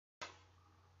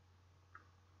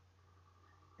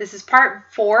This is part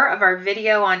 4 of our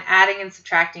video on adding and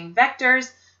subtracting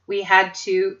vectors. We had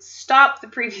to stop the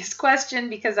previous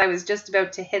question because I was just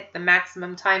about to hit the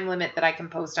maximum time limit that I can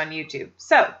post on YouTube.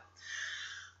 So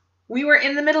we were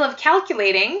in the middle of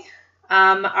calculating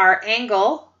our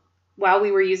angle while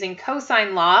we were using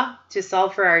cosine law to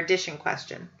solve for our addition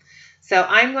question. So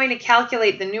I'm going to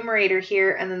calculate the numerator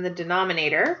here and then the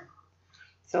denominator.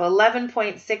 So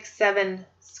 11.67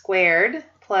 squared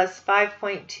plus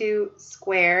 5.2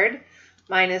 squared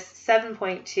minus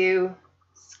 7.2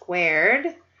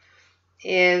 squared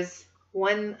is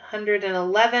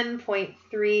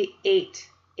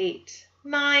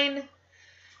 111.3889.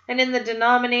 And in the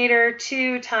denominator,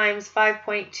 2 times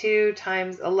 5.2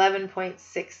 times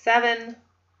 11.67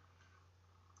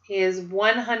 is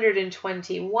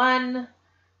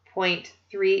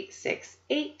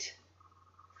 121.368.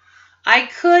 I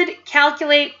could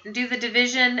calculate, do the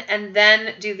division, and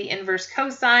then do the inverse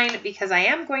cosine because I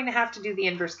am going to have to do the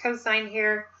inverse cosine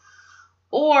here.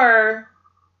 Or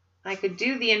I could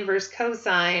do the inverse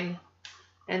cosine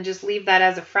and just leave that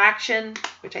as a fraction,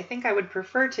 which I think I would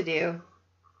prefer to do.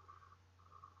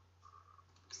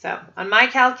 So on my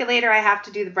calculator, I have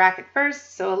to do the bracket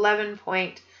first. So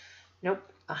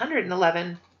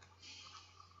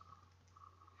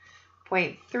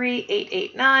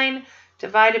 111.3889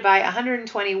 divided by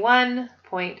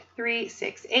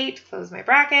 121.368, close my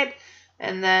bracket,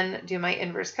 and then do my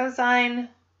inverse cosine,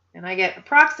 and I get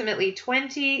approximately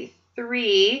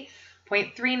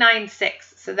 23.396.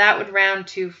 So that would round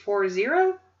to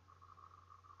 40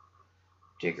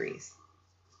 degrees.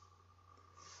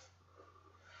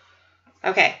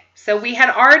 Okay, so we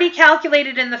had already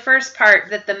calculated in the first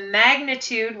part that the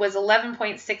magnitude was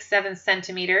 11.67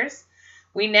 centimeters.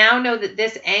 We now know that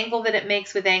this angle that it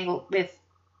makes with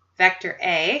vector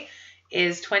A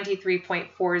is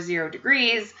 23.40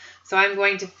 degrees. So I'm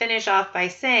going to finish off by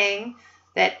saying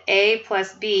that A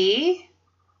plus B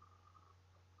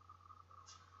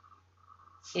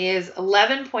is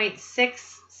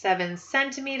 11.67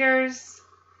 centimeters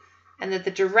and that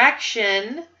the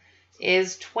direction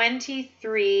is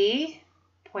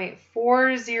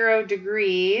 23.40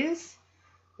 degrees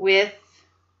with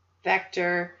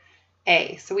vector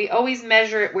A. So we always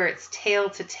measure it where it's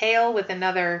tail to tail with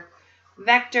another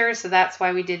vector, so that's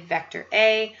why we did vector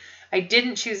A. I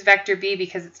didn't choose vector B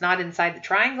because it's not inside the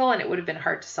triangle and it would have been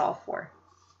hard to solve for.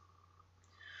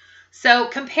 So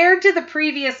compared to the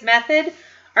previous method,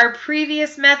 our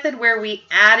previous method where we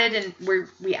added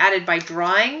by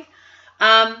drawing,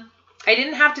 I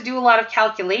didn't have to do a lot of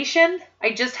calculation.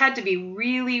 I just had to be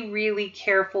really, really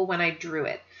careful when I drew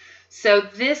it. So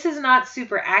this is not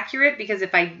super accurate because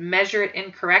if I measure it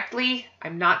incorrectly,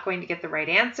 I'm not going to get the right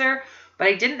answer, but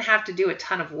I didn't have to do a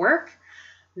ton of work.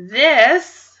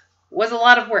 This was a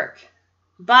lot of work,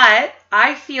 but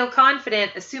I feel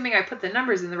confident, assuming I put the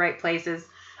numbers in the right places,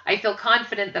 I feel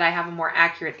confident that I have a more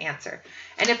accurate answer.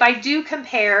 And if I do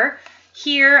compare,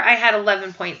 here I had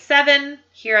 11.7,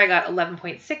 here I got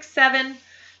 11.67,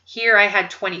 here I had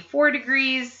 24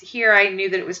 degrees, here I knew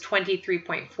that it was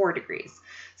 23.4 degrees.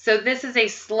 So this is a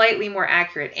slightly more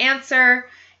accurate answer.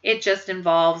 It just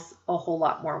involves a whole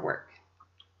lot more work.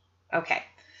 Okay,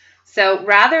 so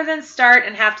rather than start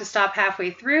and have to stop halfway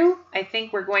through, I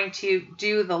think we're going to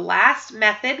do the last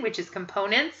method, which is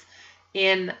components,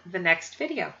 in the next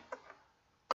video.